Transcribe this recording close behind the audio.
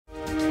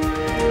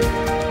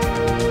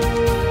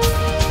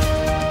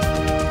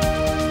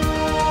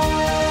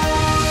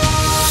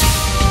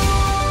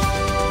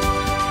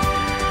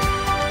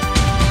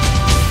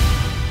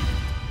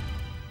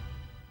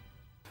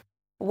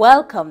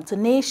Welcome to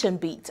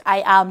NationBeat.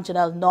 I am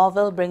Janelle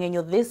Norville, bringing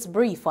you this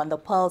brief on the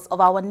pulse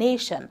of our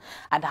nation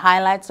and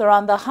highlights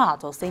around the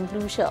heart of St.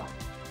 Lucia.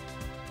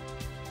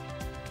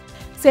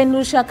 St.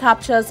 Lucia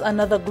captures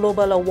another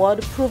global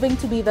award, proving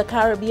to be the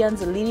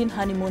Caribbean's leading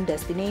honeymoon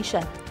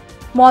destination.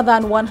 More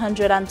than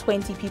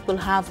 120 people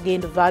have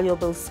gained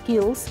valuable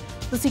skills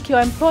to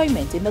secure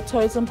employment in the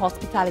tourism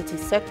hospitality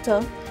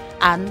sector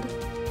and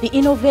the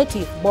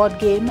innovative board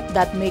game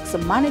that makes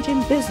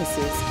managing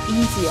businesses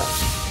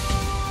easier.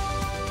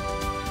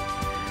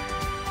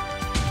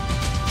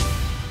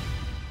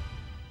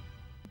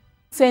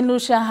 St.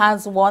 Lucia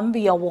has won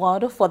the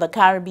award for the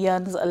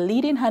Caribbean's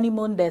leading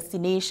honeymoon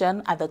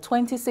destination at the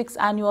 26th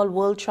Annual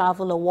World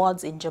Travel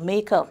Awards in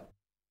Jamaica.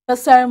 The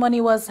ceremony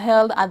was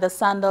held at the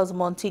Sandals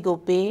Montego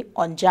Bay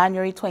on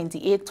January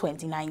 28,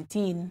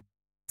 2019.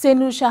 St.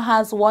 Lucia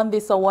has won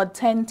this award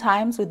 10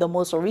 times, with the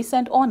most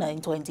recent honor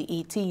in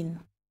 2018.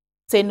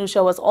 St.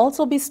 Lucia was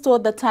also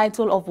bestowed the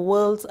title of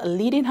World's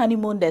Leading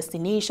Honeymoon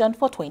Destination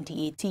for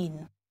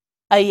 2018.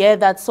 A year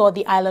that saw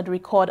the island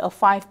record a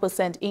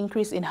 5%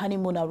 increase in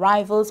honeymoon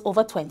arrivals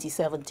over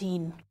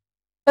 2017.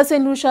 The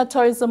St. Lucia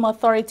Tourism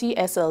Authority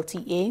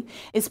 (SLTA)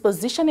 is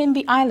positioning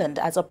the island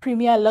as a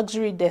premier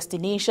luxury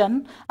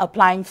destination,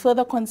 applying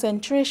further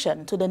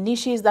concentration to the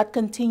niches that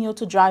continue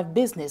to drive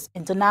business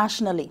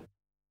internationally.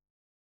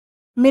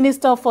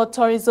 Minister for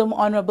Tourism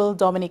Honorable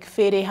Dominic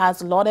Fede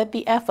has lauded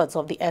the efforts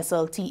of the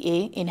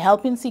SLTA in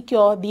helping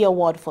secure the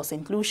award for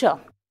St. Lucia.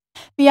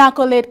 The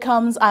accolade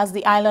comes as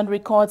the island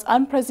records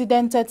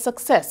unprecedented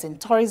success in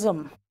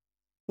tourism.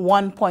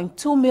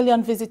 1.2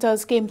 million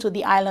visitors came to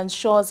the island's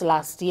shores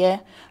last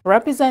year,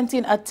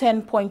 representing a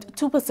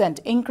 10.2%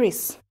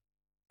 increase.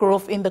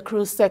 Growth in the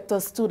cruise sector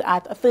stood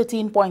at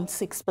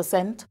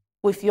 13.6%,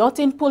 with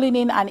yachting pulling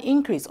in an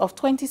increase of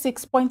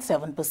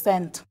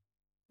 26.7%.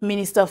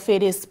 Minister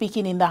Fede,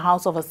 speaking in the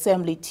House of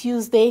Assembly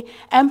Tuesday,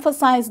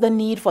 emphasized the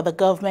need for the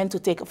government to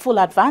take full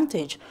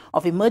advantage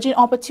of emerging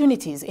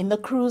opportunities in the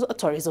cruise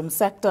tourism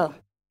sector.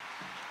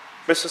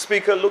 Mr.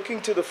 Speaker, looking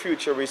to the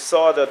future, we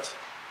saw that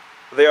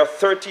there are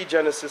 30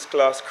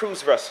 Genesis-class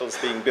cruise vessels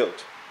being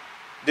built,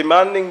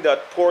 demanding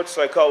that ports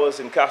like ours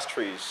in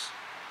Castries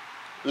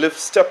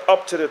step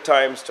up to the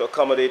times to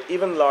accommodate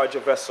even larger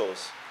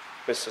vessels,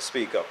 Mr.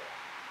 Speaker.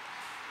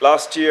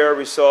 Last year,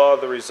 we saw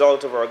the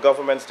result of our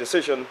government's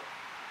decision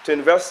to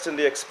invest in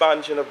the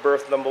expansion of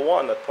berth number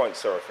 1 at Point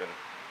Serafin.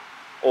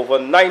 Over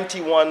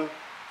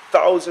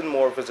 91,000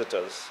 more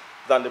visitors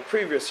than the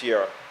previous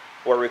year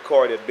were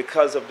recorded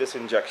because of this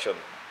injection.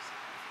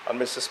 And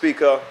Mr.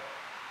 Speaker,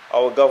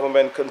 our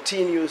government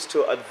continues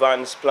to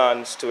advance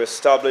plans to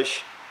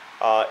establish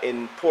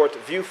in Port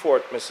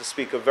Viewfort, Mr.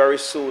 Speaker, very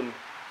soon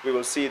we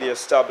will see the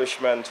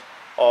establishment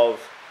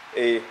of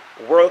a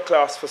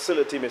world-class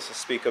facility, Mr.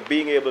 Speaker,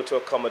 being able to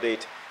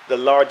accommodate the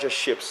larger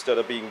ships that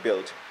are being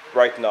built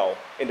right now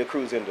in the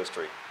cruise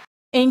industry.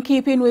 In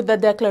keeping with the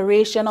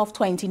declaration of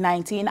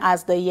 2019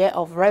 as the year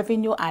of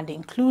revenue and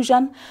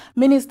inclusion,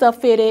 Minister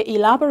Fede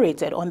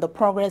elaborated on the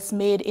progress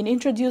made in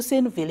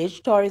introducing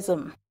village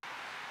tourism.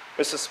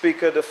 Mr.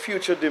 Speaker, the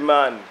future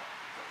demand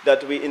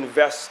that we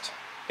invest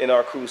in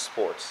our cruise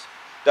ports,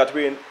 that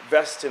we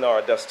invest in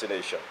our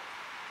destination.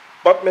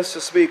 But Mr.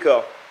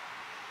 Speaker,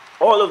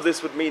 all of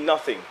this would mean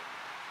nothing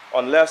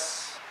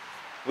unless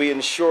we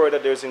ensure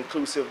that there's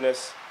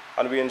inclusiveness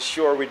and we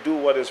ensure we do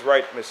what is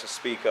right, Mr.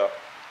 Speaker,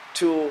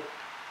 to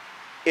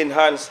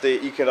enhance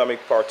the economic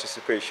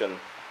participation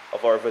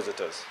of our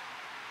visitors.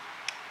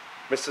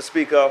 Mr.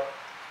 Speaker,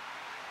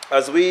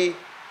 as we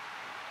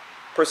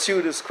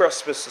pursue this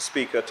quest, Mr.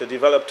 Speaker, to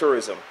develop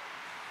tourism,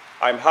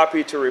 I'm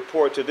happy to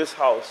report to this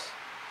House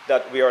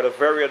that we are at a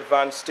very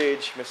advanced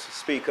stage, Mr.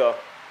 Speaker,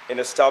 in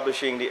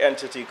establishing the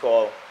entity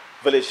called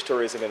Village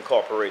Tourism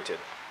Incorporated.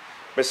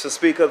 Mr.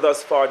 Speaker,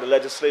 thus far the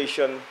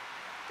legislation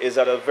is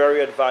at a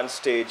very advanced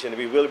stage, and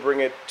we will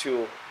bring it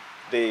to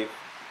the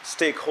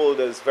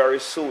stakeholders very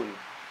soon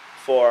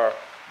for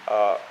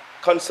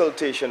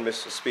consultation,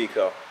 Mr.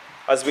 Speaker,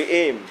 as we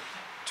aim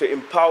to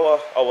empower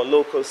our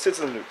local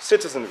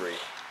citizenry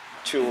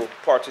to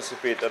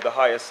participate at the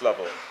highest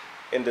level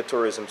in the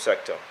tourism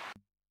sector.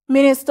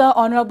 Minister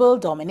Honorable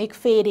Dominic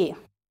Fede.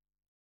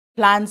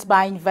 Plans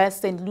by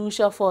Invest St.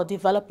 Lucia for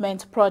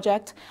Development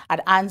project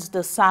at Ans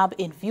de Sab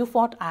in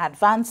Viewfort are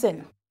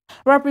advancing.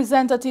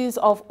 Representatives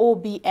of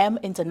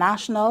OBM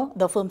International,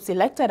 the firm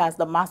selected as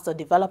the master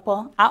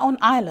developer, are on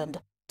island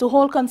to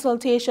hold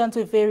consultations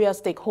with various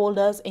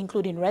stakeholders,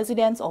 including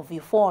residents of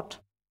Viewfort.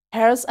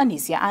 Here's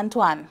Anicia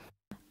Antoine.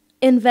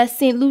 Invest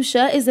St.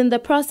 Lucia is in the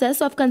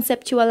process of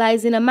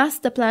conceptualizing a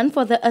master plan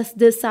for the Ans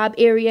de Sab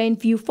area in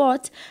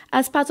Viewfort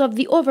as part of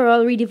the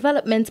overall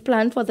redevelopment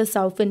plan for the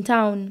southern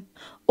town.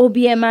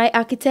 OBMI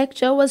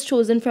Architecture was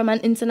chosen from an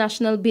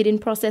international bidding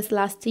process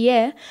last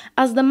year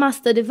as the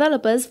master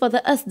developers for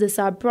the Ans de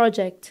Sab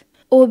project.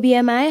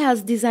 OBMI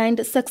has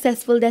designed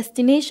successful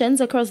destinations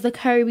across the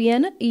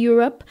Caribbean,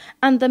 Europe,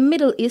 and the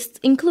Middle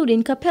East,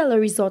 including Capella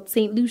Resort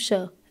St.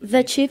 Lucia.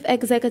 The Chief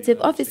Executive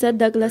Officer,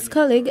 Douglas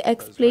Cullig,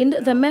 explained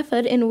the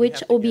method in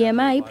which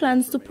OBMI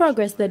plans to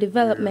progress the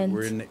development.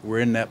 We're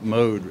in that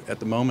mode at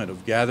the moment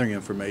of gathering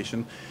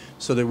information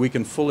so that we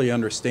can fully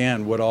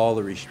understand what all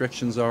the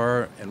restrictions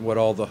are and what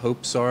all the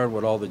hopes are,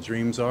 what all the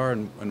dreams are,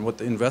 and what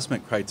the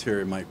investment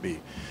criteria might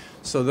be.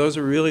 So those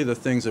are really the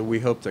things that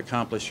we hope to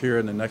accomplish here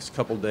in the next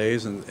couple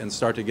days and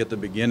start to get the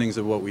beginnings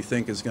of what we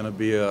think is going to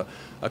be a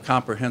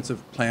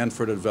comprehensive plan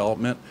for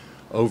development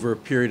over a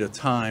period of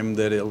time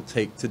that it'll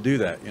take to do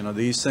that. You know,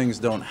 these things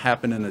don't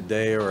happen in a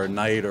day or a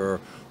night or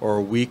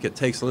a week. It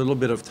takes a little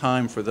bit of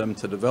time for them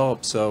to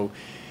develop. So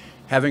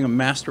having a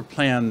master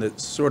plan that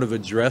sort of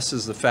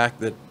addresses the fact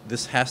that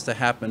this has to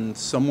happen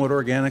somewhat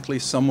organically,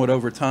 somewhat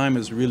over time,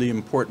 is really an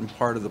important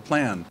part of the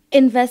plan.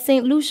 Invest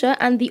St. Lucia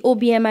and the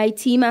OBMI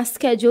team are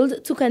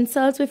scheduled to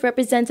consult with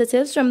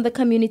representatives from the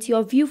community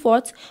of Vieux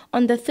Fort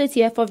on the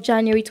 30th of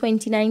January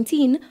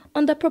 2019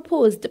 on the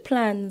proposed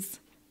plans.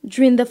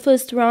 During the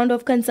first round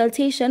of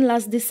consultation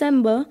last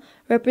December,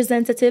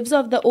 representatives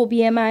of the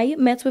OBMI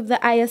met with the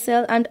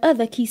ISL and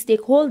other key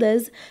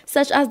stakeholders,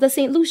 such as the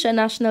St. Lucia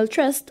National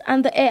Trust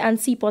and the Air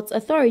and Seaports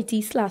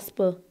Authority,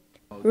 SLASPA.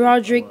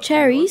 Roderick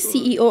Cherry,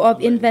 CEO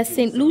of Invest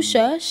St.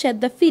 Lucia, shared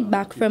the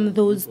feedback from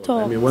those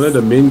talks. I mean, one of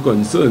the main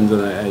concerns,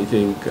 and I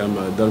think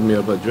Doug may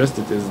have addressed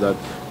it, is that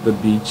the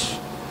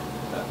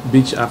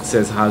beach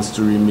access has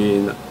to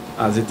remain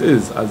as it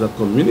is, as a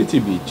community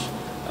beach.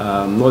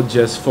 Not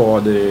just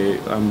for the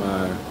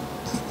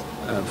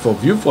for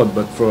Vieux Fort,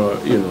 but for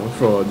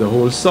for the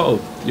whole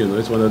South.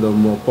 It's one of the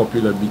more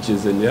popular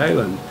beaches in the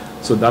island.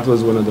 So that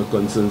was one of the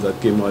concerns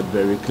that came out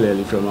very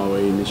clearly from our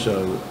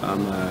initial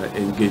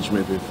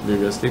engagement with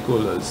various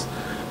stakeholders.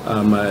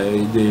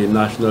 The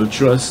National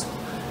Trust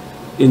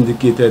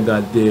indicated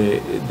that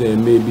there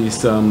may be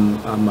some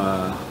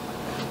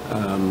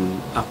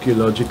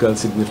archaeological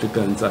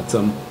significance at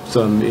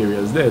some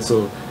areas there.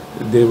 So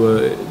they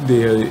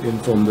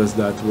informed us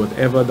that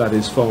whatever that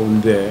is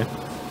found there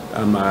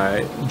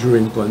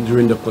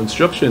during the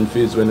construction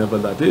phase, whenever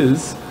that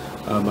is,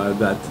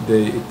 that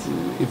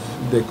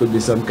if there could be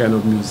some kind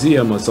of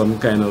museum or some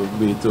kind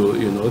of way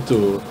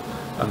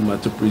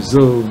to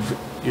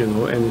preserve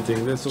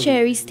anything there.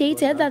 Cherry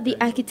stated that the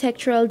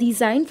architectural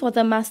design for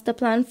the master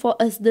plan for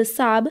the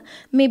SAB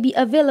may be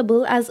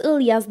available as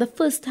early as the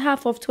first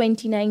half of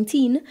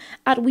 2019,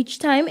 at which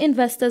time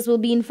investors will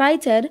be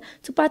invited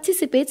to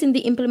participate in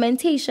the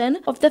implementation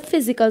of the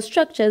physical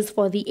structures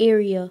for the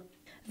area.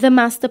 The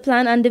master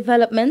plan and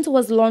development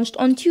was launched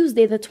on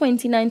Tuesday, the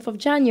 29th of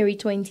January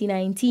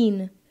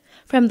 2019.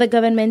 From the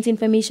Government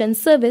Information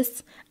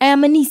Service, I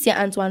am Anicia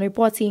Antoine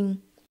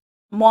reporting.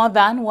 More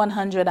than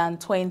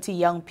 120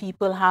 young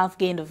people have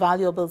gained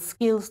valuable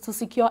skills to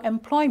secure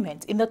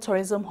employment in the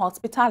tourism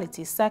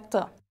hospitality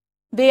sector.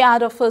 They are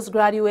the first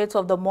graduates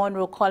of the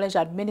Monroe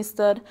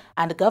College-administered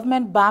and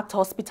government-backed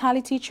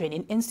Hospitality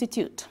Training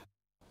Institute.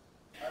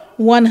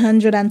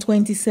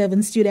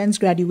 127 students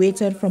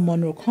graduated from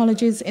Monroe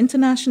College's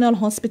International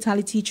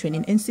Hospitality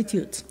Training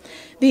Institute.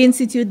 The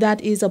institute,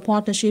 that is a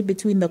partnership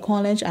between the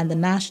college and the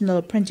National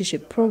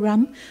Apprenticeship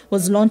Program,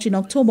 was launched in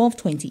October of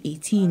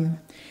 2018.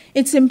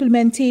 Its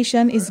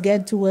implementation is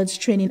geared towards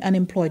training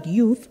unemployed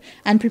youth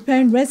and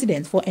preparing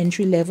residents for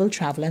entry-level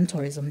travel and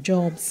tourism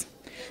jobs.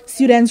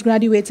 Students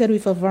graduated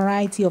with a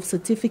variety of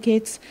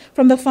certificates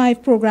from the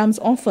 5 programs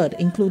offered,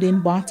 including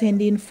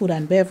bartending, food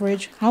and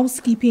beverage,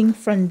 housekeeping,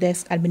 front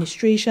desk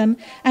administration,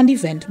 and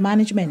event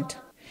management.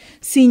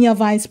 Senior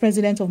Vice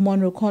President of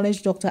Monroe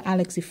College, Dr.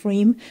 Alex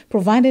Ephraim,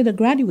 provided the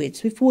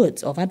graduates with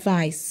words of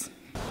advice.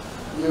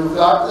 You've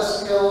got the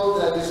skill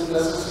that is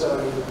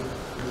necessary.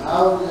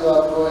 Now you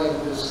are going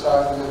to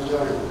start your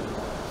journey.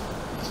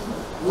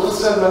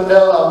 Nelson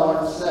Mandela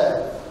once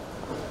said,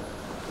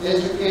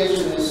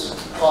 education is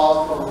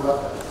powerful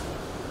weapon.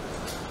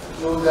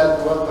 Through that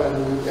weapon,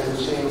 you can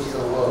change the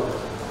world.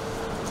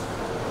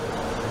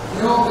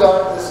 You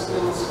got the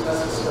skills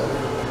necessary.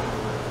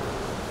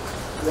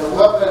 The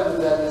weapon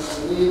that is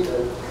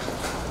needed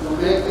to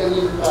make an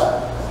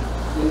impact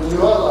in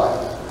your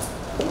life,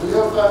 in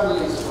your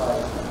family's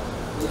life,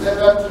 in the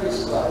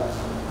country's life.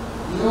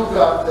 You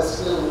got the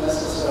skill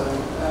necessary,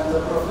 and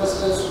the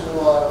professors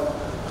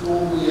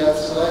whom we have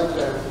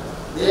selected,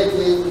 they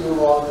gave you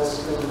all the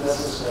skill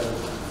necessary.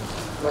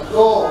 But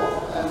go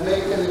and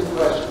make an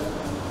impression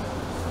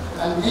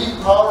and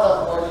be proud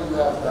of what you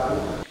have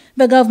done.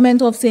 The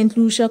government of St.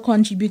 Lucia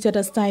contributed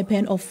a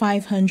stipend of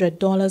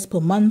 $500 per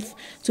month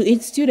to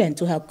each student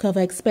to help cover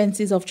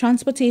expenses of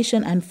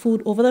transportation and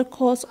food over the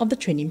course of the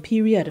training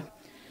period.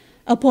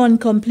 Upon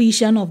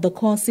completion of the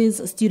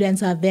courses,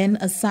 students are then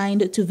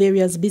assigned to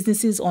various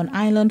businesses on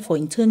island for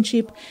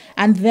internship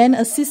and then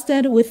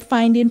assisted with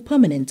finding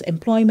permanent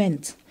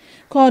employment.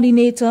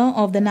 Coordinator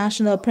of the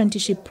National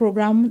Apprenticeship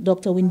Program,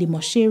 Dr. Wendy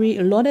Mosheri,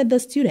 lauded the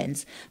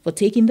students for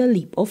taking the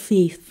leap of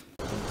faith.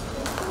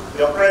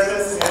 Your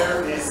presence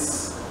here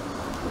is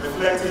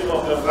reflective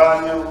of the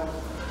value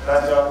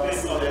that you have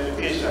placed on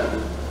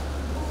education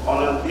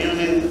on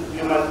building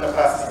human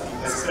capacity,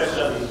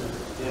 especially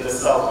in the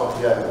south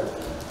of the island.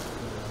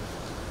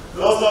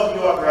 Those of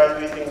you who are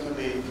graduating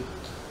today,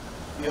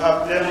 you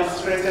have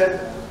demonstrated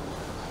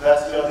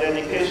that your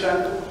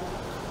dedication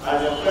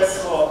and your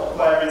quest for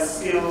acquiring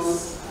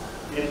skills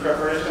in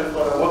preparation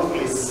for the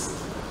workplace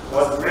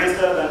was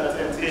greater than the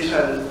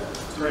temptation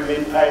to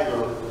remain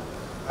idle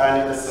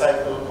and in the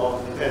cycle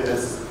of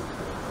dependency.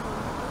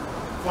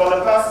 For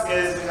the past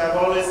years, we have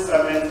always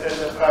lamented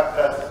the fact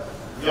that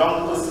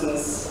young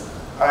persons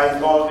are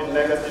involved in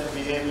negative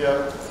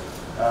behavior,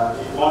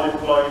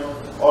 unemployed,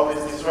 always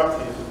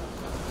disruptive.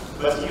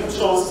 But you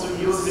chose to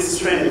use this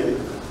training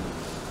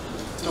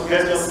to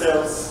get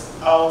yourselves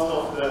out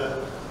of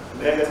the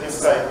negative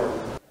cycle.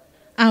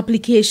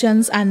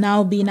 Applications are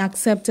now being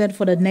accepted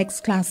for the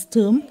next class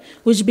term,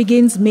 which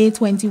begins May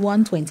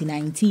 21,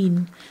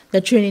 2019.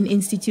 The Training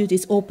Institute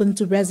is open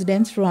to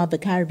residents throughout the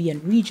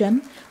Caribbean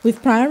region,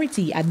 with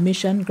priority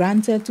admission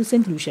granted to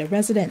St. Lucia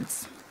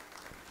residents.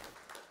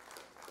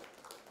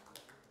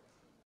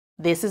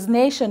 This is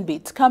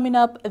NationBeat. Coming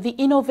up, the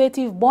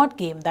innovative board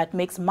game that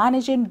makes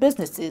managing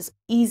businesses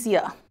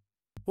easier.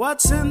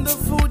 What's in the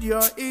food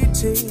you're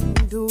eating?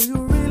 Do you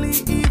really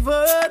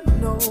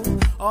even know?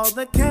 All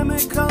the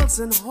chemicals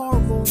and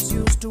hormones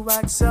used to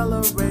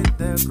accelerate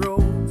their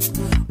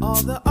growth. All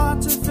the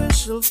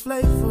artificial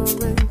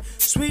flavoring,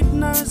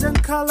 sweeteners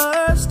and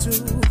colors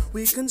too.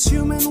 We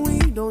consume and we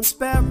don't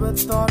spare a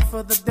thought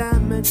for the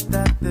damage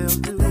that they'll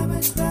do.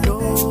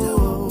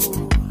 No,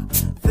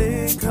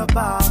 think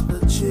about the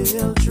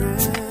children.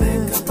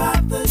 Think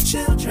about the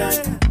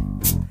children.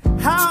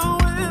 How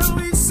will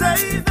we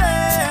save them?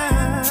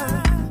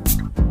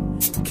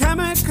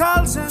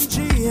 Chemicals and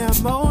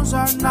GMOs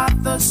are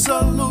not the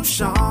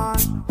solution.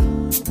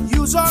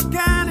 Use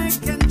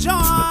organic and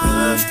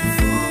join.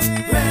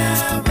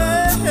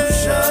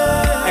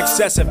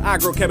 Excessive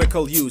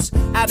agrochemical use,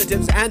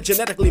 additives and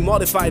genetically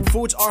modified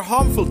foods are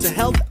harmful to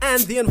health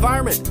and the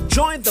environment.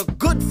 Join the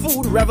good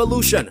food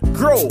revolution.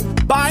 Grow,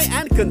 buy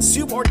and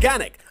consume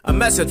organic. A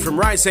message from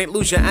Rise St.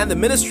 Lucia and the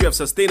Ministry of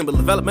Sustainable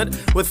Development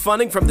with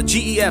funding from the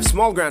GEF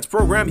Small Grants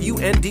Program,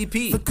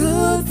 UNDP. The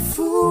good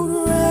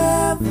food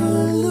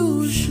revolution.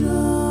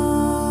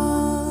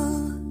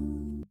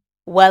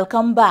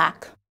 Welcome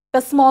back. The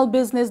Small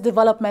Business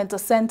Development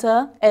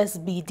Center,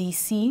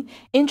 SBDC,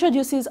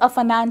 introduces a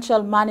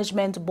financial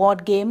management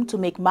board game to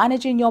make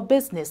managing your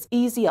business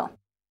easier.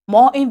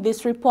 More in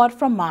this report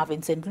from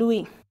Marvin St.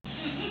 Louis.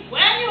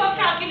 When you are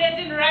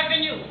calculating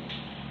revenue,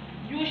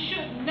 you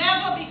should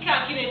never be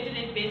calculating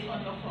it based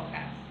on your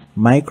forecast.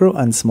 Micro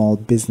and small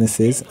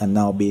businesses are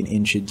now being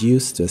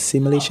introduced to a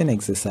simulation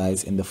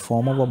exercise in the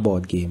form of a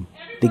board game.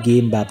 The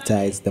game,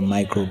 baptized the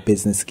Micro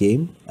Business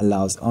Game,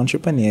 allows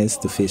entrepreneurs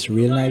to face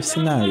real-life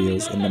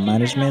scenarios in the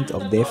management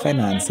of their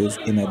finances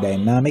in a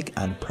dynamic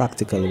and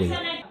practical way.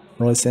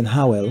 Royston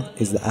Howell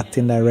is the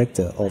acting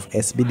director of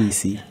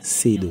SBDC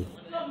CEDU.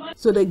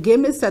 So the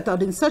game is set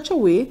out in such a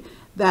way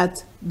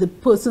that the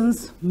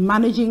persons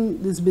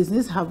managing this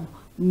business have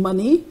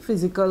money,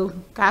 physical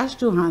cash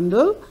to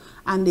handle,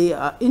 and they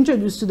are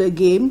introduced to the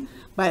game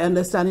by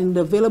understanding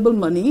the available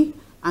money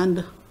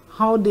and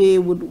how they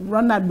would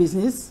run that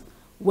business,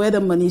 where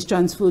the money is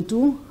transferred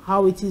to,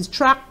 how it is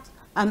tracked,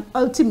 and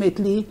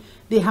ultimately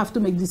they have to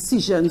make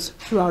decisions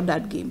throughout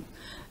that game.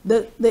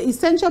 The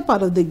essential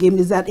part of the game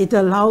is that it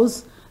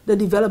allows the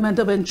development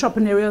of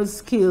entrepreneurial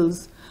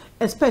skills,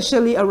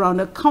 especially around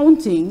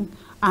accounting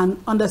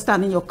and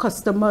understanding your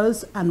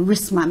customers and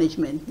risk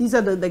management. These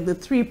are the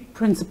three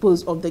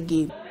principles of the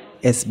game.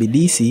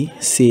 SBDC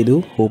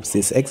CEDU hopes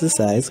this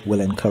exercise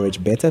will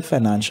encourage better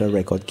financial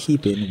record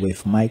keeping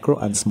with micro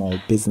and small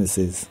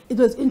businesses. It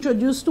was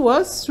introduced to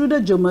us through the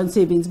German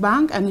Savings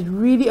Bank, and it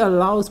really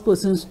allows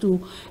persons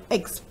to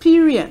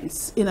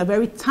experience in a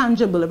very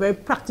tangible, a very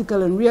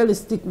practical and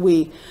realistic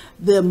way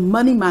the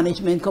money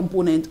management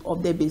component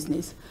of their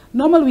business.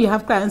 Normally we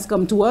have clients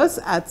come to us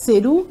at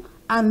CEDU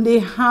and they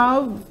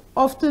have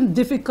often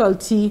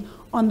difficulty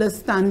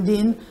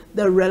understanding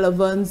the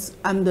relevance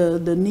and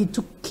the need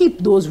to keep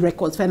those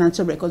records,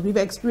 financial records. We've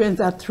experienced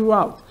that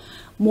throughout.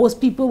 Most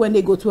people, when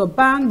they go to a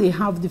bank, they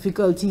have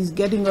difficulties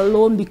getting a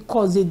loan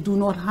because they do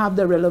not have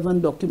the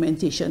relevant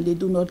documentation. They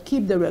do not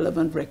keep the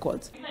relevant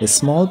records. The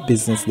Small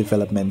Business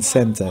Development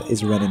Center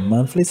is running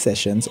monthly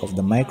sessions of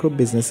the Micro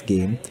Business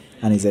Game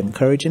and is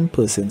encouraging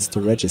persons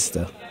to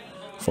register.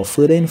 For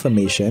further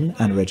information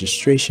and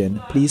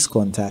registration, please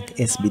contact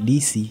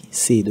SBDC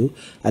CEDU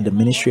at the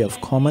Ministry of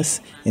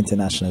Commerce,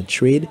 International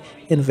Trade,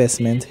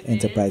 Investment,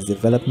 Enterprise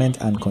Development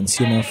and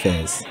Consumer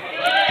Affairs.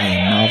 I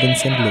am Marvin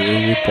St.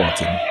 Louis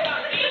reporting.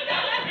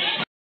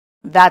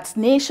 That's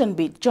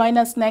NationBeat. Join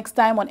us next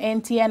time on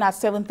NTN at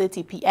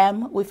 7:30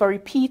 p.m. with a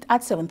repeat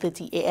at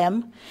 7:30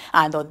 a.m.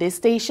 and on this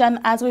station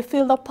as we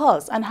feel the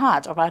pulse and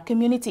heart of our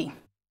community.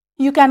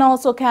 You can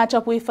also catch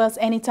up with us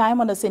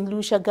anytime on the St.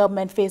 Lucia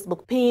Government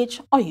Facebook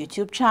page or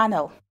YouTube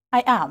channel.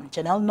 I am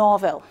Janelle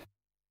Norville.